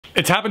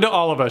It's happened to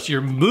all of us.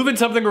 You're moving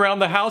something around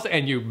the house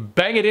and you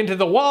bang it into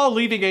the wall,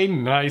 leaving a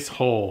nice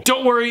hole.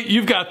 Don't worry,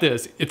 you've got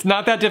this. It's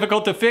not that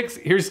difficult to fix.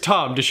 Here's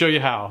Tom to show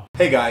you how.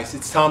 Hey guys,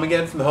 it's Tom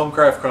again from the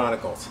Homecraft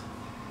Chronicles.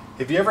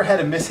 Have you ever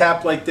had a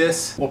mishap like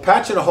this? Well,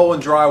 patching a hole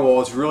in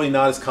drywall is really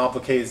not as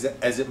complicated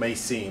as it may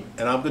seem,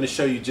 and I'm going to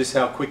show you just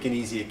how quick and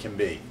easy it can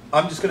be.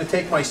 I'm just going to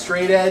take my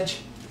straight edge,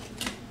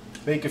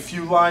 make a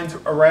few lines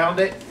around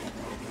it,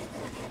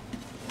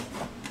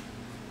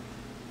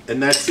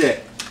 and that's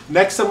it.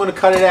 Next, I'm going to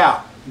cut it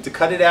out. And to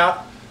cut it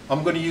out,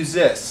 I'm going to use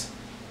this.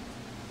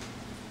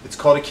 It's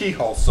called a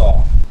keyhole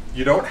saw.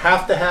 You don't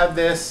have to have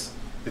this.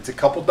 It's a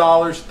couple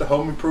dollars at the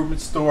home improvement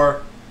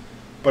store,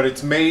 but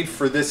it's made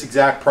for this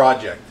exact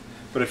project.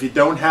 But if you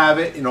don't have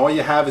it and all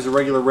you have is a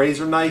regular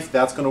razor knife,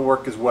 that's going to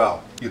work as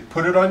well. You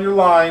put it on your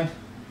line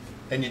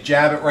and you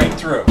jab it right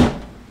through.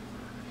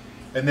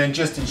 And then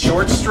just in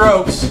short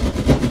strokes,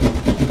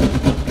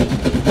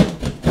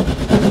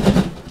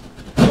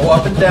 go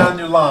up and down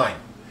your line.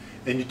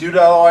 And you do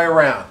that all the way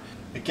around.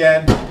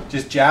 Again,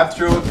 just jab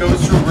through. It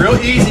goes through real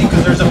easy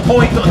because there's a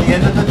point on the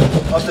end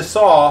of the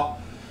saw.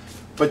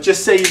 But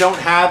just say you don't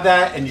have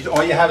that and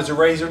all you have is a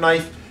razor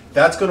knife,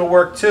 that's going to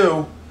work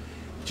too.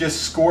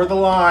 Just score the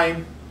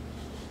line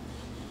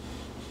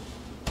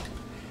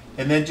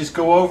and then just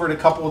go over it a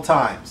couple of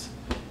times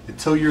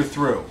until you're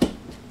through.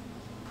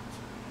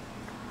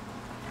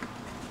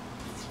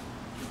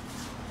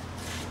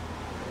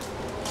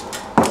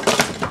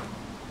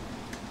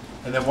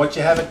 And then once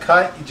you have it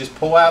cut, you just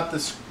pull out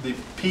the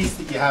piece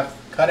that you have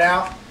cut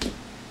out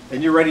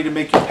and you're ready to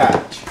make your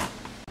patch.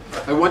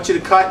 I want you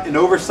to cut an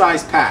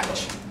oversized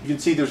patch. You can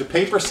see there's a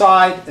paper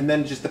side and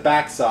then just the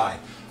back side.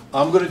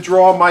 I'm going to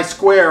draw my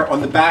square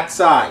on the back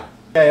side.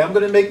 Okay, I'm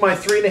going to make my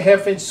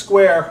 3.5 inch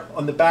square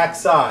on the back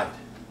side.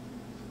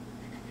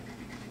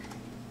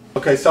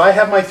 Okay, so I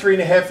have my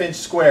 3.5 inch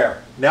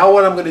square. Now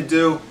what I'm going to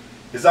do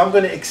is I'm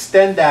going to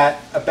extend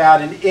that about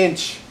 1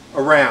 inch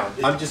around.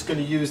 I'm just going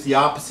to use the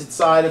opposite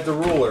side of the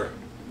ruler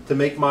to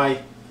make my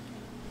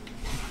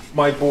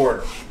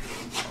border.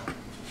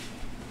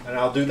 And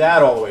I'll do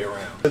that all the way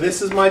around. So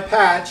this is my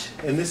patch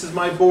and this is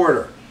my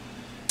border.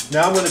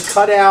 Now I'm going to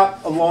cut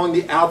out along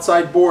the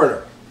outside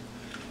border.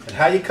 And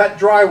how you cut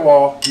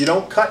drywall, you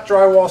don't cut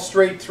drywall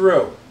straight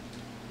through.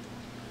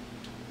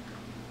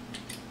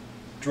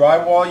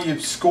 Drywall, you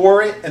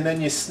score it and then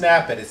you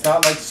snap it. It's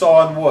not like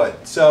sawing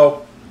wood.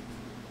 So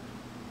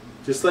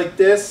just like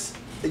this,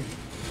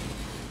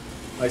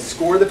 I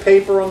score the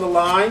paper on the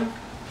line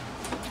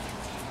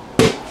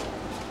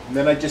and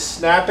then I just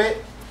snap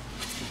it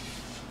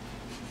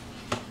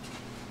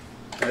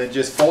and then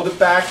just fold it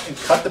back and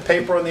cut the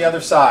paper on the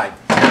other side.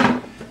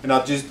 And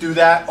I'll just do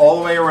that all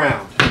the way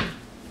around.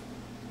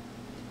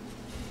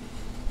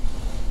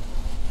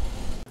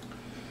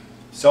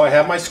 So I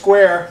have my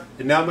square,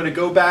 and now I'm going to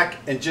go back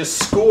and just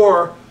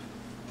score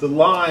the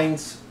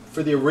lines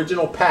for the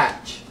original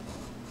patch.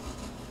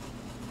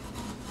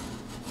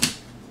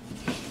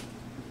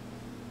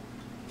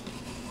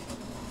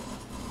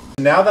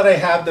 Now that I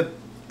have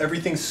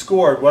everything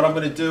scored, what I'm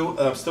going to do,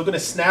 I'm still going to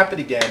snap it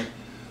again,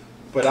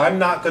 but I'm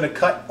not going to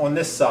cut on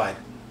this side.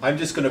 I'm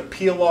just going to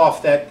peel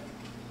off that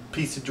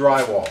piece of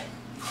drywall,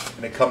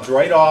 and it comes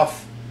right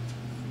off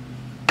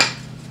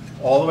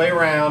all the way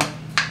around.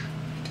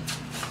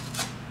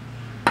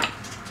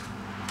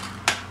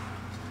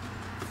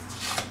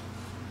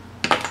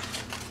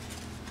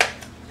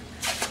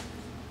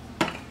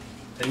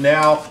 And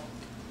now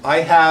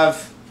I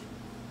have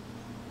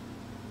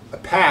a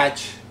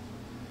patch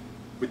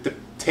with the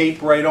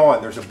tape right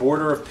on. There's a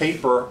border of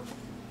paper,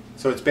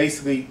 so it's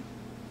basically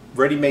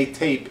ready-made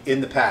tape in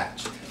the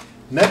patch.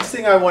 Next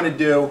thing I want to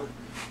do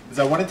is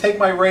I want to take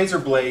my razor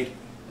blade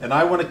and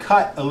I want to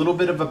cut a little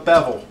bit of a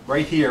bevel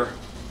right here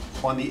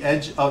on the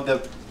edge of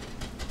the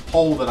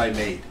hole that I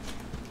made.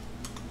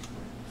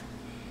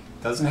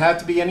 Doesn't have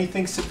to be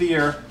anything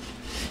severe,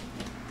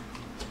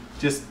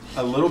 just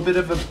a little bit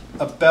of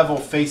a bevel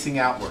facing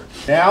outward.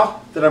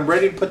 Now that I'm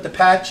ready to put the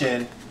patch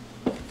in,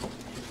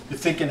 you're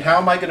thinking, how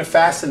am I going to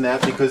fasten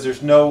that because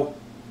there's no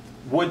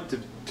wood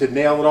to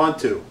nail it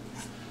onto?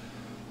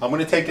 I'm going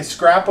to take a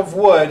scrap of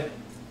wood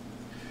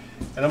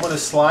and I'm going to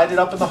slide it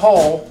up in the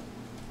hole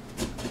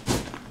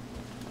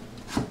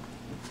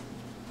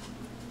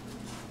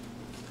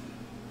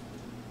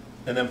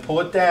and then pull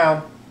it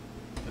down,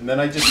 and then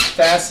I just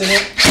fasten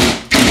it.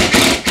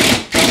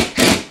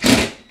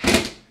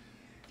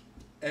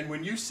 And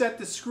when you set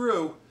the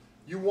screw,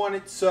 you want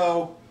it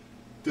so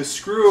the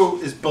screw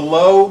is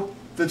below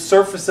the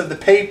surface of the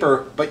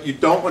paper, but you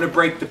don't want to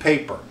break the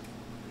paper.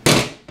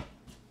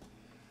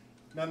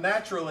 Now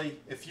naturally,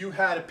 if you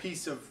had a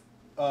piece of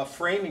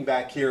framing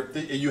back here,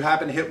 if you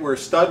happen to hit where a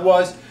stud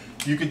was,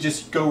 you could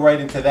just go right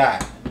into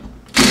that.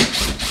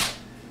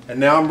 And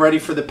now I'm ready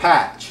for the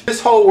patch. If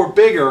this hole were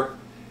bigger,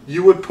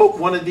 you would put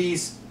one of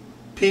these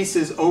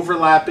pieces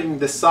overlapping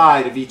the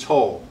side of each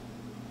hole.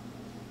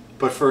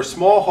 But for a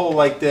small hole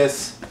like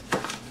this,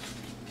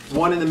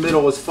 one in the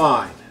middle is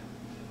fine.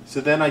 So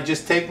then I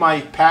just take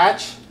my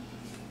patch,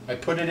 I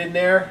put it in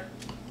there,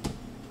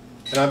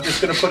 And I'm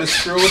just going to put a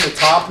screw in the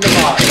top and the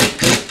bottom.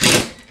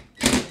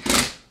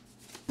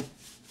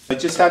 I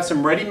just have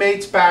some ready-made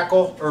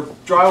spackle or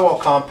drywall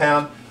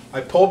compound. I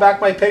pull back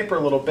my paper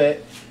a little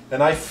bit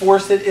and I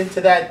force it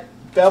into that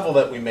bevel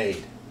that we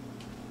made.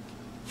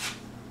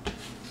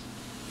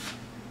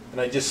 And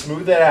I just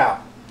smooth that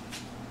out.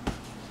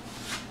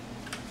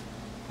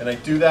 And I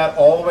do that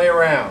all the way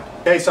around.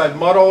 Okay, so I've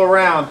mud all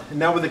around, and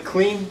now with a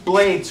clean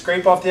blade,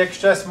 scrape off the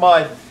excess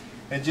mud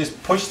and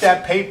just push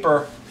that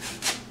paper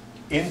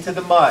into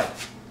the mud.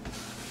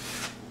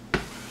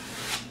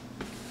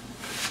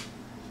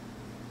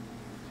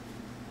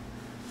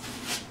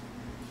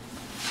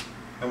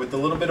 And with the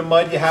little bit of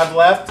mud you have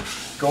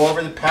left, go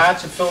over the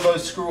patch and fill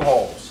those screw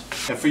holes.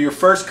 And for your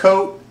first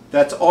coat,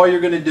 that's all you're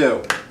going to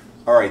do.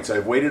 Alright, so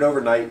I've waited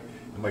overnight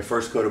and my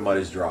first coat of mud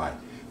is dry.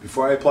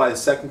 Before I apply the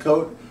second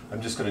coat,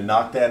 I'm just going to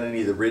knock down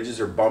any of the ridges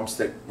or bumps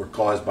that were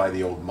caused by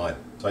the old mud.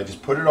 So I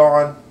just put it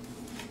on.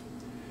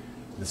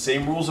 The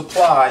same rules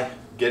apply.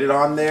 Get it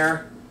on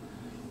there,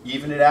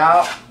 even it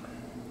out,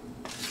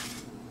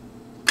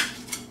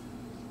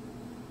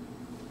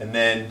 and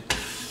then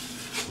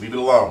leave it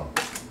alone.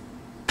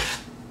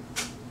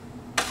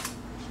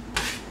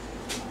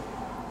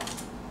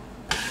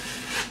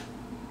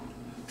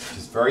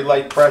 Just very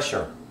light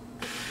pressure.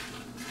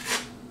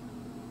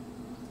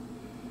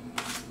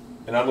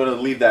 And I'm going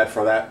to leave that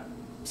for that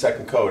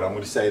second coat. I'm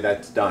going to say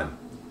that's done.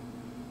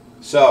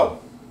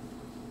 So,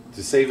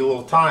 to save a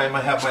little time,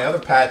 I have my other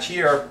patch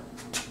here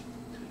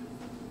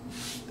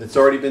that's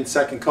already been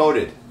second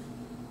coated.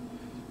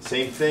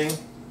 Same thing.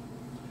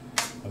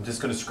 I'm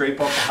just going to scrape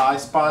off the high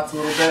spots a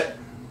little bit.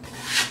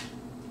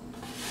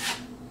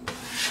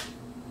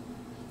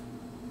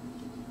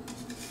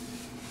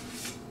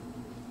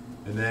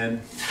 And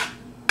then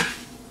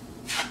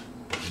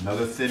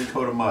another thin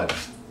coat of mud.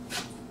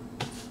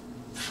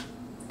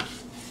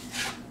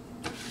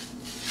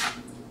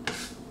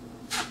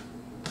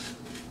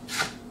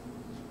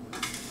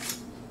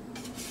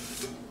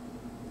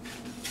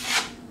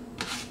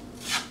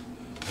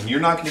 And you're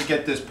not going to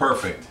get this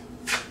perfect,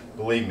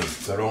 believe me,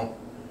 so don't.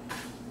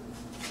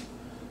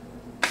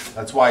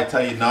 That's why I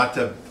tell you not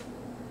to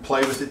play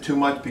with it too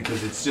much,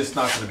 because it's just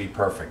not going to be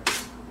perfect.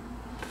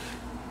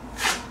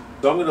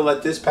 So I'm going to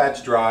let this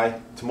patch dry.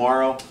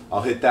 Tomorrow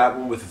I'll hit that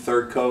one with a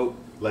third coat,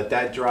 let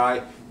that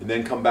dry, and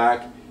then come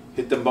back,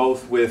 hit them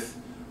both with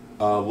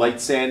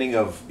light sanding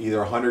of either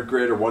 100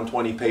 grit or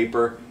 120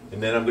 paper,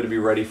 and then I'm going to be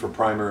ready for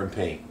primer and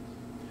paint.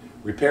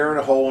 Repairing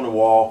a hole in a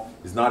wall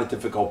is not a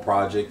difficult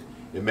project.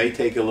 It may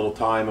take a little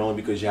time only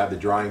because you have the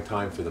drying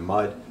time for the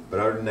mud, but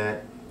other than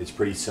that, it's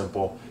pretty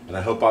simple. And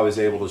I hope I was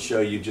able to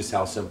show you just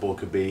how simple it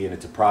could be, and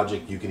it's a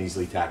project you can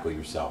easily tackle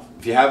yourself.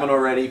 If you haven't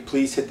already,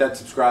 please hit that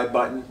subscribe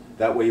button.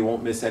 That way you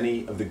won't miss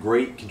any of the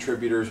great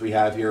contributors we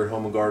have here at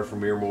Home & Garden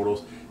from Mere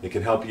Mortals. It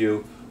can help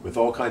you with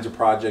all kinds of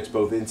projects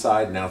both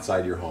inside and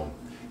outside your home.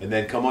 And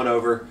then come on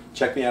over,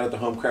 check me out at the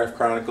Homecraft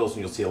Chronicles,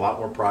 and you'll see a lot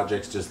more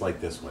projects just like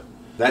this one.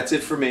 That's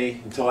it for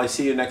me. Until I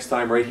see you next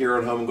time right here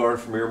on Home & Garden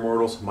from Mere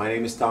Mortals, my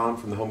name is Tom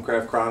from the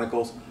Homecraft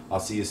Chronicles.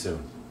 I'll see you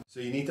soon. So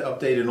you need to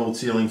update an old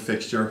ceiling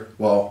fixture.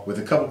 Well, with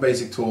a couple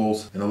basic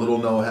tools and a little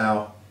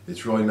know-how,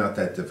 it's really not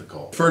that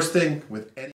difficult. First thing with any